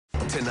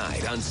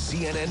Tonight on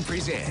CNN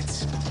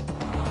Presents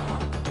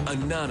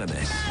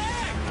Anonymous.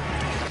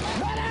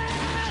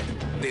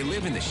 They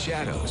live in the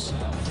shadows.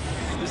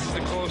 This is the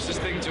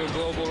closest thing to a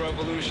global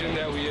revolution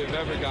that we have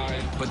ever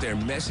gotten. But their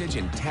message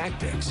and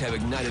tactics have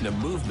ignited a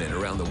movement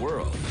around the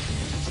world.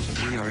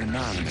 We are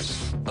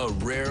anonymous. A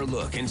rare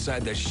look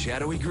inside the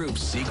shadowy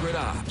group's secret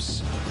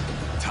ops.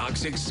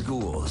 Toxic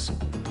schools.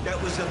 That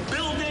was a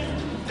building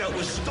that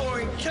was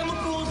storing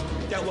chemicals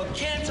that were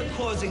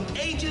cancer-causing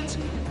agents,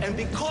 and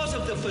because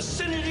of the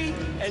vicinity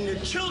and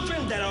the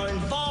children that are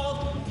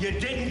involved, you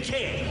didn't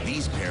care.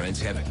 These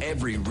parents have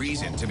every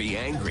reason to be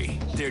angry.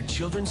 Their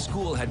children's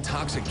school had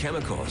toxic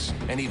chemicals,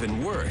 and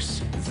even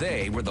worse,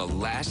 they were the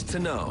last to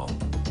know.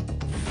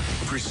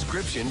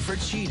 Prescription for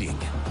cheating.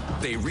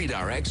 They read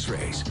our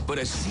x-rays, but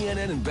a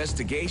CNN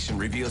investigation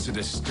reveals a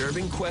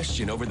disturbing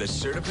question over the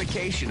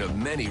certification of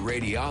many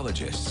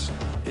radiologists.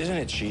 Isn't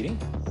it cheating?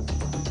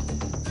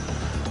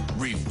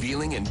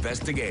 Revealing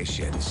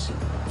investigations,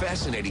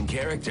 fascinating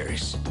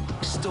characters,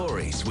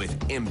 stories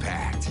with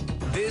impact.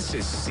 This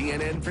is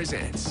CNN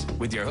Presents,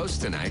 with your hosts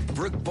tonight,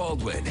 Brooke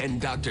Baldwin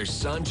and Dr.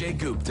 Sanjay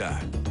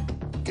Gupta.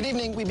 Good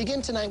evening. We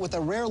begin tonight with a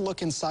rare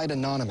look inside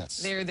Anonymous.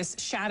 They're this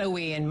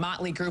shadowy and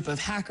motley group of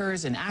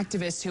hackers and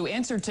activists who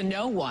answer to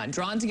no one,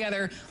 drawn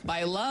together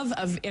by love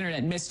of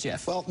internet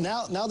mischief. Well,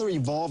 now they're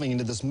evolving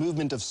into this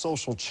movement of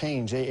social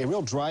change, a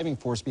real driving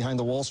force behind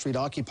the Wall Street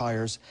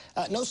occupiers.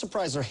 No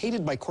surprise, they're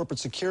hated by corporate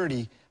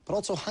security, but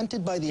also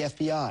hunted by the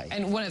FBI.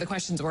 And one of the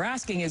questions we're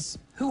asking is,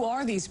 who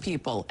are these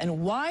people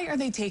and why are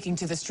they taking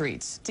to the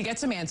streets? To get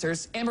some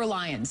answers, Amber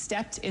Lyons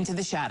stepped into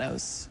the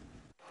shadows.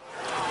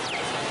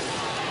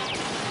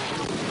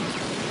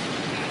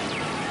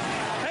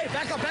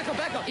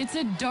 Back up. It's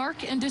a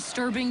dark and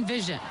disturbing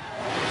vision.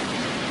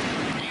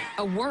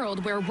 A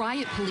world where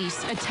riot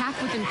police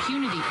attack with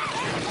impunity.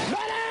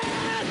 What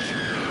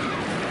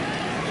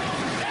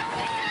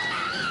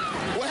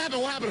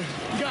happened?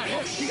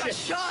 He got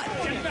shot.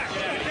 Get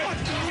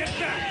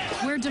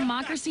back. Where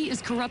democracy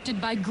is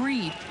corrupted by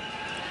greed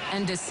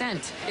and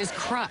dissent is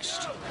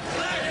crushed.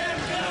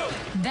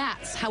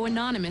 That's how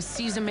Anonymous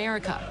sees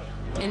America.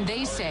 And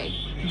they say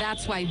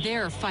that's why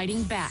they're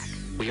fighting back.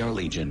 We are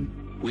Legion.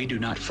 We do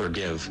not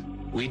forgive.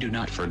 We do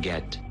not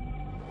forget.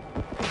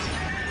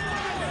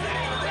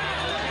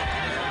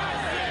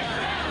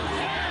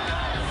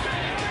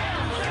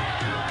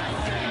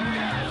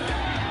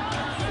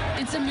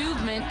 It's a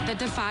movement that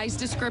defies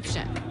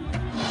description.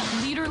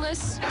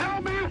 Leaderless.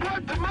 Tell me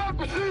what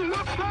democracy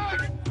looks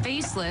like.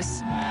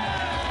 Faceless.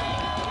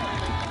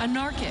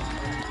 Anarchic.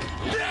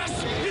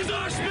 This is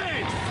our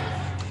space.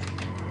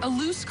 A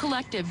loose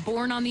collective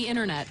born on the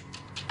internet,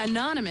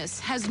 Anonymous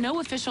has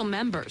no official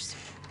members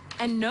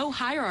and no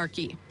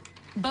hierarchy.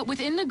 But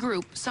within the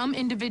group, some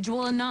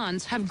individual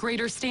Anons have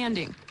greater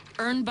standing,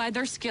 earned by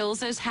their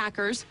skills as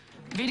hackers,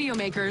 video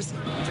makers,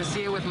 to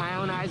see it with my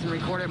own eyes and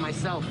record it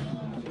myself,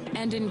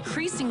 and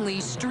increasingly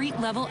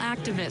street-level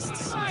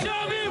activists.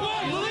 Tell me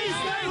what police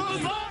state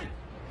looks like.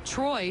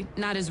 Troy,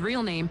 not his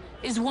real name,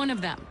 is one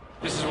of them.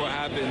 This is what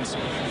happens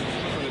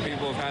when the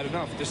people have had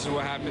enough. This is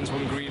what happens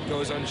when greed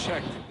goes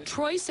unchecked.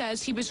 Troy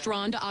says he was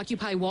drawn to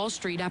Occupy Wall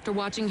Street after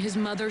watching his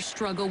mother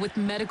struggle with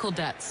medical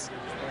debts.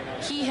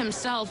 He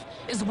himself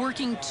is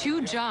working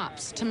 2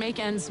 jobs to make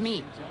ends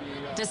meet,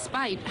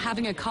 despite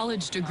having a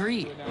college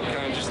degree. You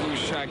kind of just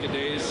lose track of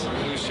days,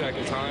 lose track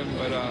of time,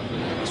 but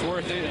it's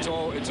worth it. It's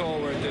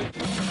all worth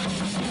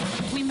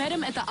it. We met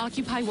him at the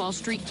Occupy Wall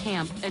Street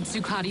camp at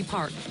Zuccotti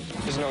Park.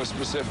 There's no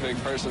specific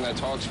person that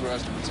talks for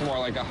us. It's more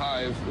like a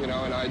hive, you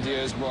know, an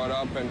idea is brought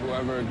up and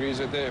whoever agrees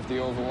with it, if the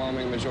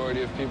overwhelming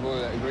majority of people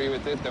that agree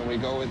with it, then we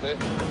go with it.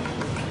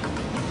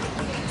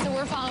 So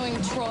we're following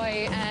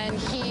Troy, and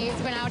he's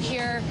been out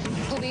here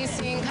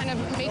policing, kind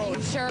of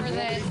making sure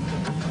that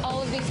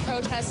all of these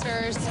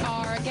protesters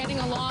are getting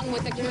along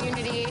with the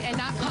community and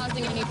not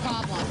causing any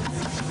problems.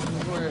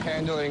 We're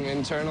handling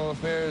internal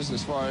affairs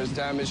as far as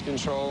damage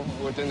control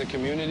within the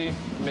community,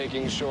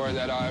 making sure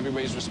that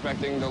everybody's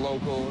respecting the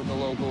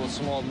local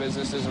small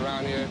businesses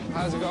around here.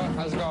 How's it going?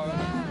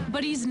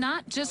 But he's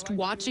not just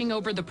watching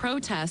over the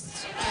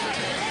protests.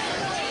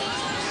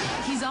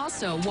 He's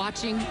also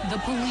watching the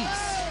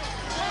police.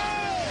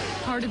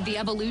 Part of the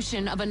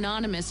evolution of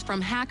Anonymous from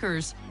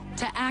hackers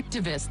to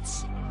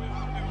activists.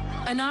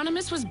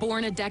 Anonymous was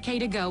born a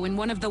decade ago in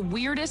one of the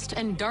weirdest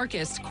and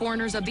darkest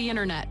corners of the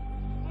internet,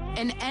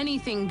 an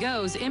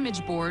anything-goes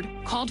image board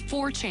called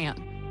 4chan.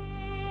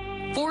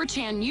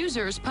 4chan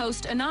users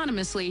post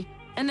anonymously,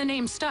 and the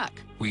name stuck.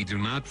 We do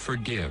not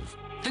forgive.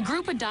 The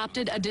group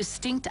adopted a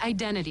distinct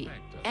identity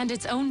and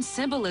its own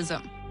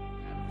symbolism.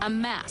 A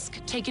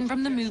mask taken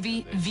from the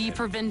movie V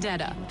for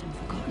Vendetta,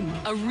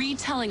 a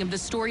retelling of the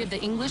story of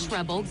the English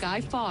rebel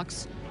Guy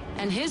Fawkes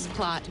and his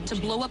plot to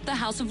blow up the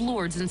House of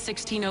Lords in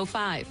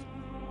 1605.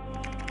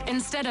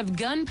 Instead of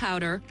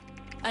gunpowder,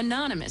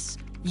 Anonymous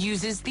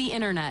uses the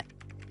internet.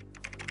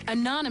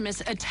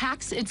 Anonymous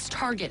attacks its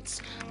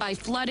targets by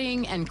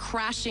flooding and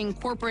crashing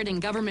corporate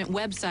and government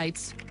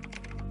websites,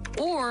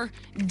 or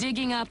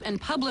digging up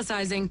and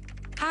publicizing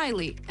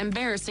highly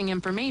embarrassing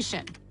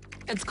information.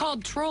 It's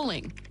called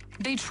trolling.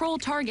 They troll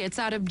targets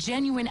out of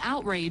genuine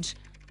outrage,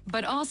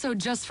 but also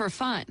just for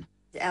fun.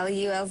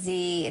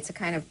 LULZ, it's a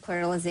kind of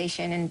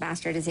pluralization and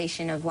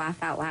bastardization of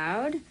laugh out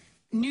loud.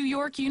 New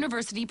York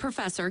University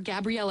professor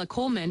Gabriella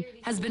Coleman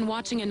has been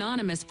watching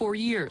Anonymous for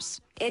years.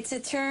 It's a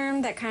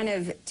term that kind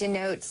of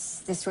denotes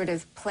this sort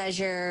of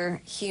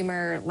pleasure,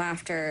 humor,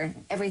 laughter,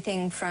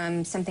 everything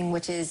from something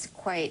which is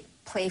quite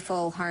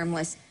playful,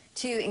 harmless,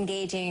 to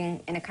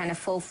engaging in a kind of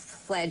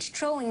full-fledged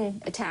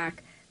trolling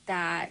attack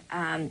that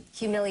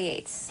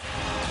humiliates.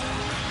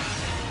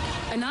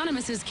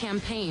 Anonymous's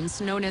campaigns,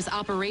 known as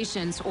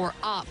operations or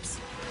ops,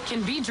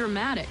 can be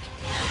dramatic.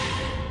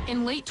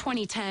 In late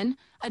 2010,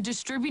 a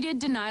distributed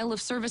denial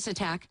of service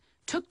attack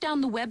took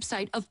down the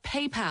website of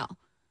PayPal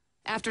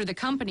after the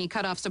company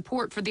cut off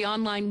support for the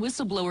online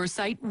whistleblower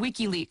site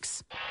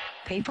WikiLeaks.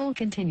 PayPal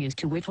continues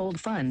to withhold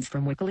funds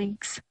from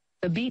WikiLeaks,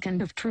 a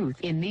beacon of truth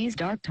in these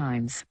dark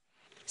times.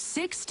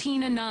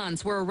 16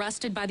 Anons were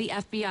arrested by the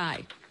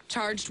FBI,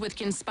 charged with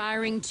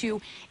conspiring to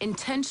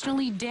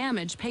intentionally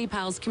damage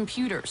PayPal's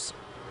computers.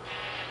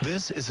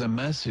 This is a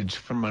message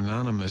from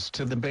Anonymous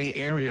to the Bay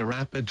Area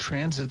Rapid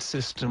Transit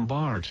System,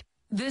 BART.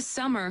 This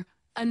summer,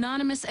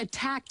 Anonymous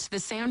attacked the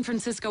San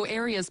Francisco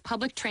area's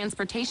public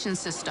transportation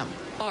system,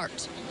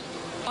 BART.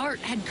 BART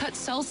had cut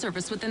cell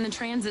service within the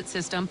transit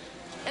system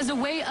as a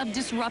way of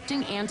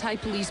disrupting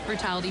anti-police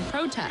brutality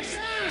protests.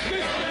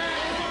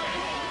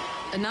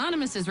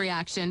 Anonymous's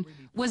reaction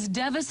was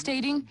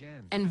devastating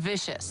and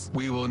vicious.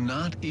 We will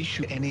not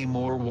issue any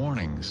more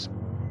warnings.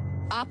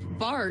 Op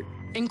BART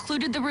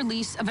included the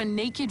release of a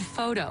naked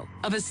photo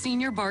of a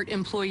senior BART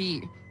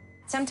employee.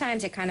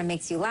 Sometimes it kind of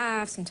makes you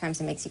laugh,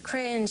 sometimes it makes you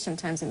cringe,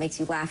 sometimes it makes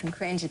you laugh and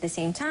cringe at the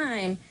same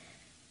time.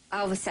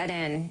 All of a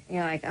sudden,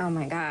 you're like, oh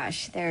my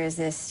gosh, there is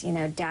this,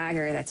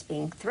 dagger that's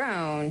being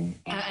thrown.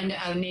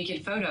 A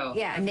naked photo.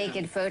 Yeah, a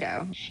naked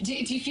photo. Do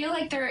you feel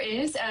like there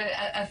is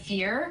a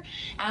fear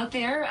out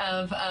there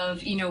of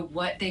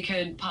what they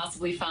could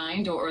possibly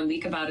find or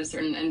leak about a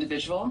certain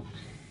individual?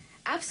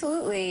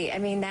 Absolutely. I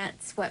mean,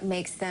 that's what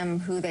makes them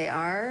who they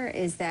are,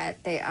 is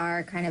that they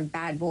are kind of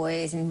bad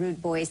boys and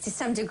rude boys to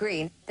some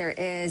degree. There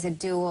is a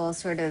dual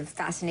sort of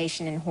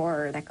fascination and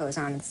horror that goes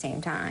on at the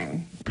same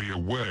time. Be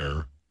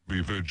aware,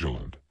 be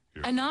vigilant.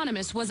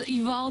 Anonymous was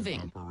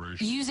evolving,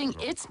 using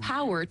its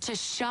power to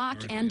shock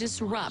and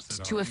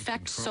disrupt to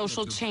effect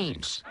social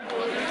change.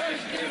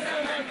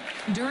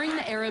 During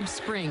the Arab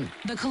Spring,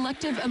 the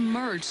collective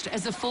emerged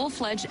as a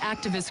full-fledged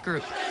activist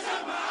group,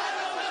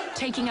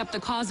 taking up the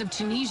cause of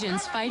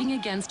Tunisians fighting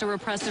against a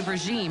repressive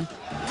regime,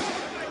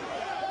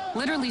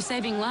 literally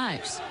saving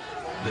lives.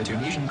 The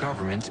Tunisian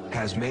government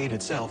has made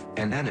itself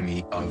an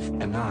enemy of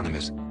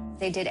Anonymous.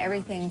 They did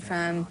everything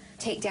from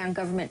take down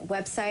government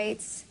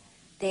websites.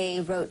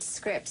 They wrote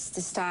scripts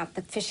to stop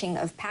the phishing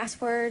of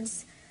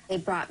passwords. They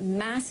brought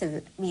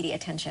massive media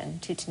attention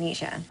to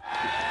Tunisia.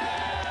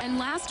 And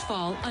last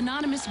fall,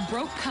 Anonymous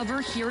broke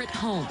cover here at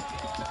home,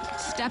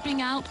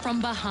 stepping out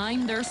from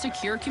behind their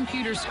secure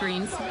computer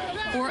screens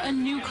for a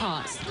new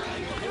cause,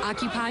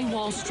 Occupy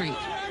Wall Street.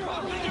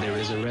 There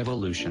is a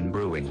revolution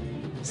brewing.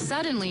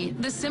 Suddenly,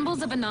 the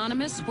symbols of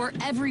Anonymous were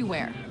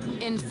everywhere,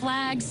 in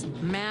flags,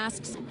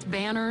 masks,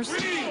 banners.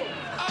 We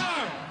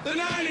are the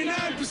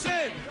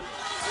 99%!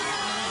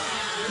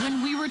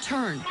 When we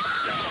return,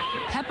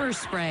 pepper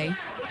spray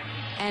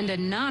and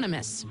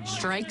Anonymous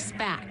strikes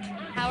back.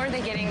 How are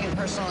they getting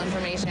personal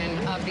information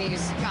of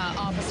these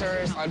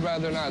officers? I'd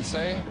rather not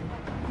say.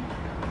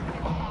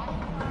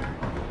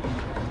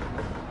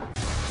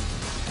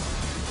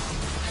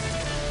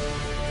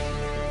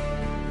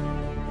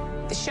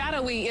 The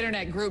shadowy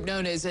internet group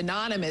known as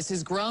Anonymous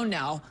has grown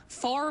now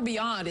far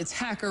beyond its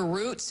hacker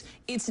roots.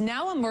 It's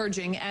now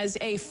emerging as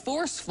a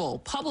forceful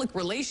public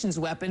relations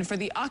weapon for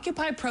the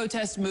Occupy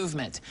protest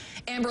movement.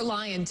 Amber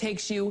Lyon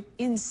takes you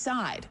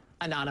inside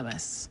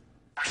Anonymous.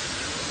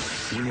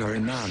 We are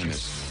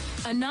Anonymous.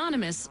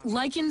 Anonymous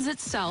likens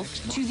itself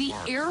to the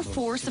Air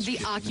Force of the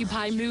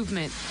Occupy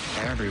movement.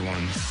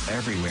 Everyone,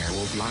 everywhere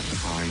will be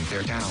occupying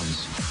their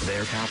towns,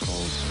 their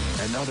capitals,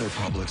 and other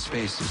public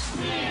spaces.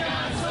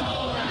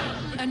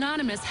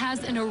 Anonymous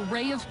has an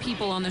array of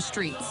people on the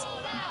streets.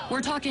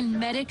 We're talking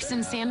medics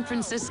in San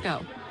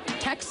Francisco,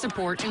 tech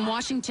support in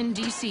Washington,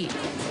 D.C.,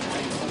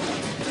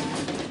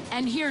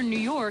 and here in New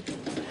York,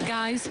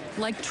 guys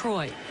like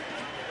Troy.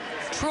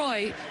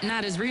 Troy,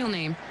 not his real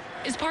name,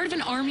 is part of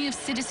an army of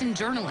citizen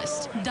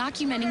journalists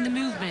documenting the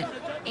movement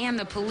and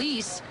the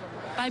police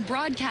by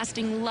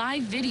broadcasting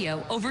live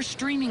video over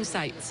streaming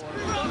sites.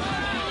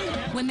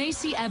 When they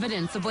see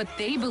evidence of what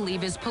they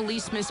believe is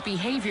police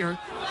misbehavior,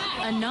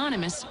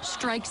 Anonymous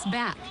strikes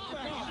back,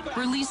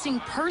 releasing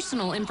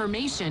personal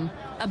information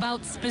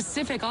about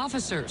specific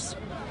officers.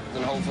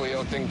 And hopefully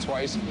he'll think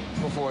twice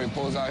before he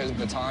pulls out his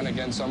baton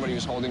against somebody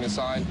who's holding a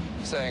sign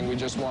saying, we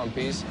just want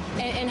peace.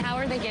 And how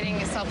are they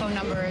getting cell phone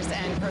numbers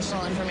and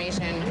personal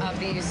information of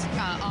these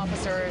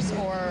officers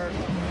or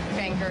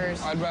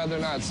bankers? I'd rather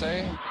not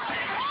say.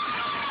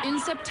 In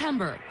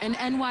September, an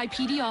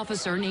NYPD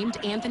officer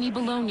named Anthony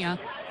Bologna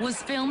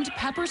was filmed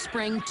pepper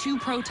spraying two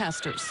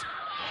protesters.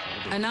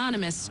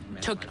 Anonymous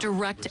took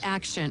direct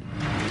action.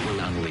 We will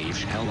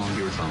unleash hell on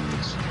your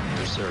phones,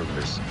 your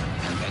servers,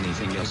 and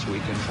anything else we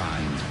can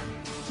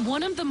find.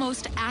 One of the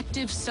most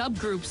active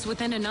subgroups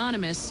within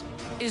Anonymous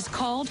is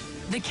called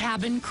the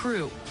Cabin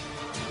Crew.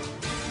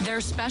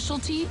 Their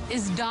specialty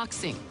is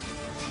doxing.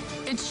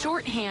 It's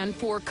shorthand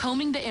for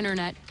combing the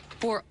internet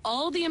for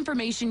all the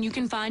information you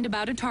can find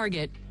about a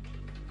target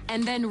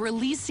and then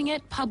releasing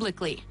it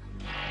publicly.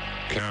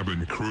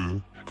 Cabin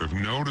Crew have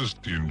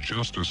noticed the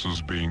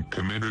injustices being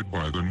committed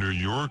by the New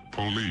York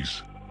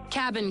police.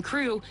 Cabin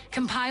Crew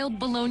compiled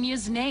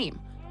Bologna's name,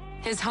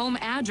 his home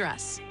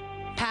address,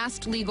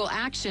 past legal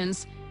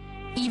actions,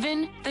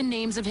 even the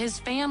names of his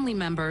family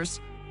members,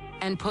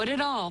 and put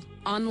it all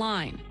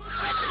online.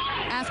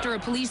 After a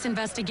police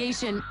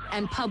investigation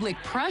and public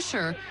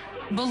pressure,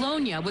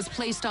 Bologna was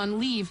placed on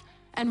leave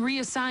and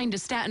reassigned to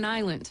Staten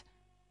Island.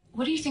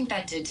 What do you think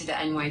that did to the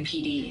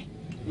NYPD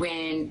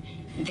when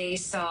they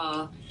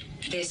saw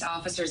this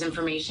officer's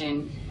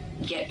information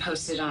get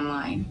posted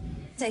online?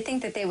 I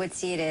think that they would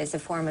see it as a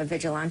form of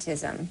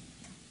vigilantism.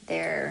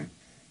 They're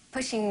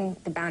pushing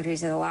the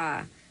boundaries of the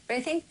law. But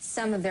I think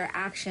some of their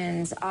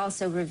actions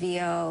also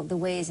reveal the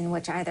ways in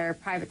which either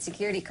private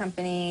security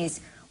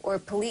companies or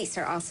police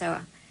are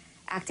also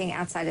acting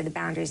outside of the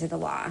boundaries of the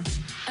law.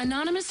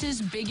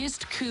 Anonymous's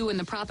biggest coup in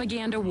the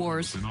propaganda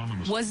wars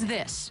was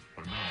this.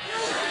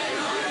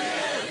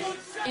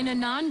 An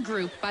Anon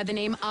group by the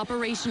name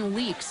Operation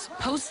Leaks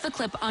posts the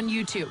clip on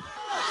YouTube.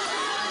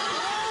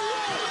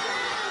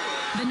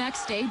 The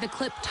next day, the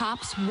clip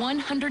tops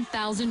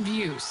 100,000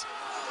 views.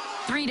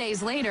 3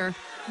 days later,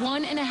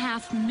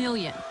 1.5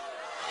 million.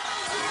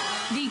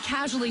 The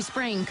casually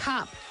spraying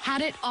cop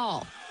had it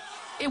all.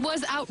 It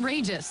was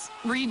outrageous,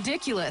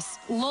 ridiculous,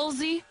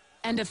 lulzy,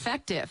 and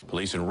effective.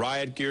 Police in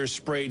riot gear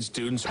sprayed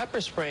students.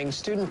 Pepper spraying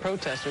student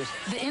protesters.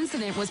 The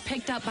incident was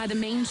picked up by the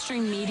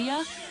mainstream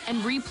media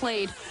and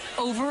replayed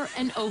over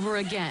and over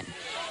again.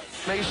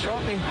 Nice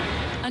shopping.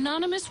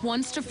 Anonymous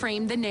wants to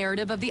frame the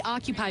narrative of the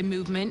Occupy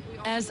movement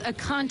as a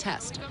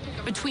contest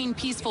between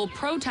peaceful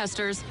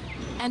protesters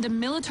and a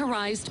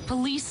militarized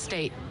police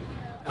state.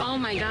 Oh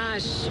my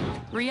gosh.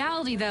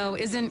 Reality, though,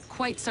 isn't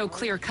quite so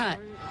clear-cut.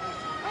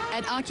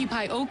 At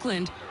Occupy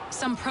Oakland,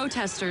 some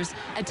protesters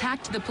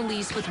attacked the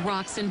police with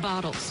rocks and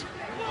bottles.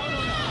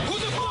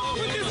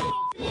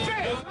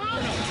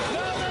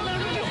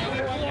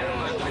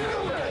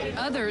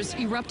 Others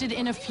erupted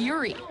in a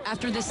fury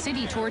after the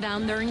city tore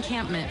down their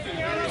encampment.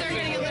 They're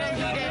getting a little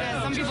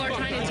heated. Some people are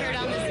trying to tear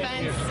down this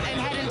fence and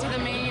head into the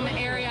main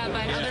area,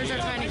 but others are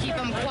trying to keep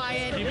them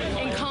quiet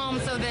and calm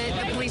so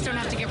that the police don't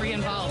have to get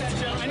re-involved.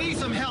 I need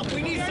some help.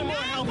 We need some more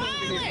help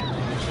over here.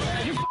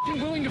 You're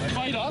f***ing willing to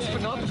fight us,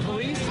 but not the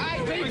police?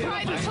 They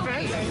fight the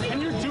police.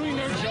 And you're doing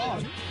their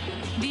job.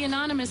 The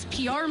Anonymous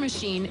PR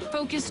machine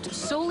focused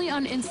solely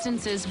on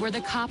instances where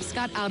the cops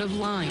got out of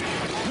line.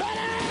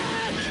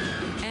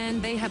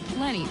 And they had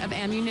plenty of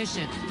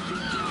ammunition.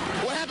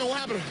 What happened? What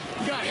happened?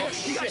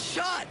 He got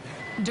shot.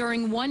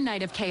 During one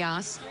night of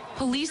chaos,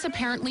 police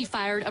apparently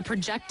fired a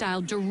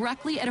projectile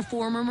directly at a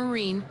former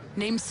Marine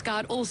named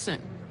Scott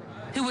Olson,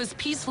 who was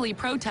peacefully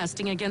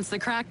protesting against the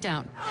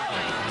crackdown.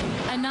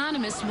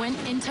 Anonymous went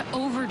into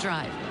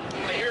overdrive.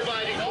 I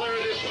hereby declare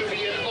this to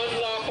be an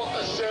unlawful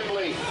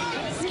assembly.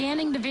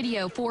 Scanning the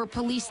video for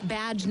police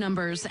badge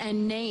numbers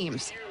and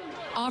names,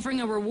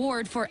 offering a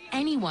reward for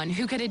anyone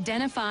who could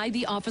identify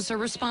the officer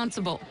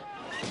responsible.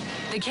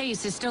 The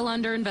case is still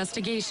under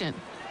investigation.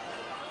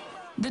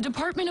 The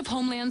Department of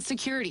Homeland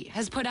Security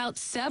has put out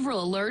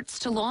several alerts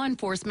to law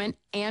enforcement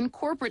and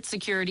corporate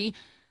security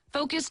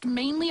focused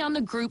mainly on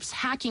the group's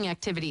hacking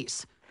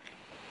activities.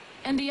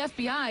 And the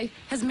FBI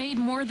has made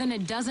more than a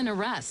dozen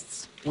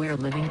arrests. We're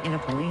living in a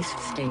police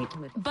state.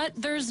 But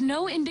there's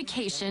no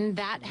indication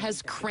that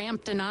has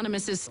cramped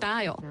Anonymous's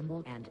style.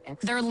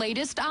 Their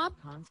latest op?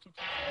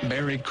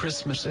 Merry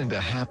Christmas and a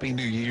Happy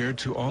New Year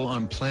to all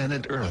on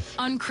planet Earth.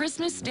 On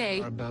Christmas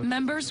Day,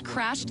 members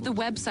crashed the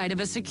website of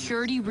a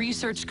security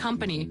research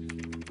company,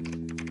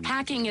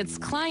 hacking its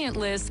client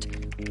list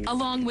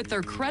along with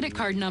their credit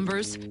card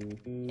numbers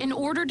in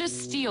order to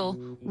steal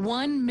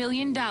 $1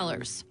 million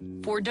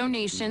for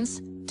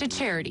donations to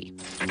charity.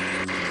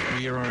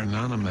 We are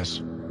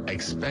Anonymous.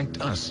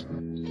 Expect us.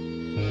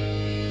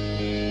 And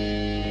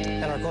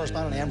our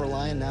correspondent Amber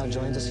Lyon now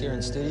joins us here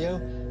in studio.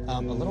 A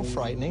little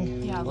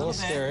frightening, yeah, a little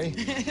scary.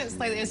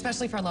 Slightly,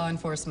 especially for law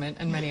enforcement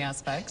in many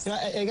aspects. You know,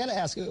 I got to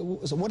ask,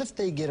 so what if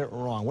they get it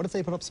wrong? What if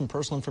they put up some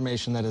personal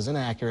information that is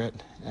inaccurate?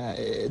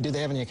 Do they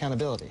have any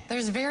accountability?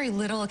 There's very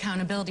little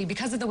accountability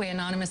because of the way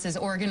Anonymous is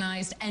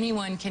organized.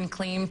 Anyone can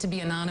claim to be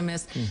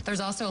anonymous.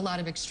 There's also a lot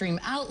of extreme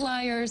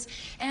outliers.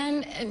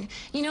 And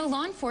you know,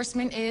 law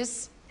enforcement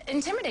is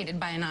intimidated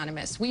by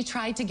Anonymous. We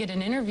tried to get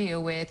an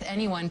interview with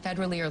anyone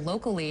federally or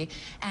locally,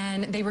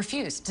 and they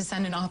refused to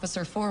send an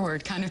officer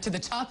forward kind of to the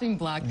chopping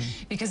block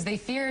because they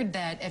feared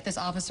that if this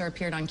officer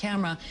appeared on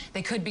camera,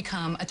 they could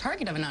become a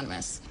target of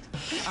Anonymous.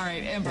 All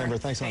right, Amber,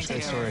 thanks so much. Great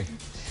you. story.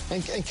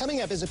 And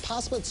coming up, is it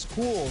possible that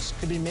schools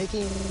could be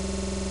making... Thank you. Amber, thanks so much. Great story. And coming up, is it possible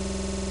that schools could be making... Amber, thanks so much. Great story. And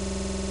coming up, is it possible that schools could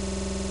be making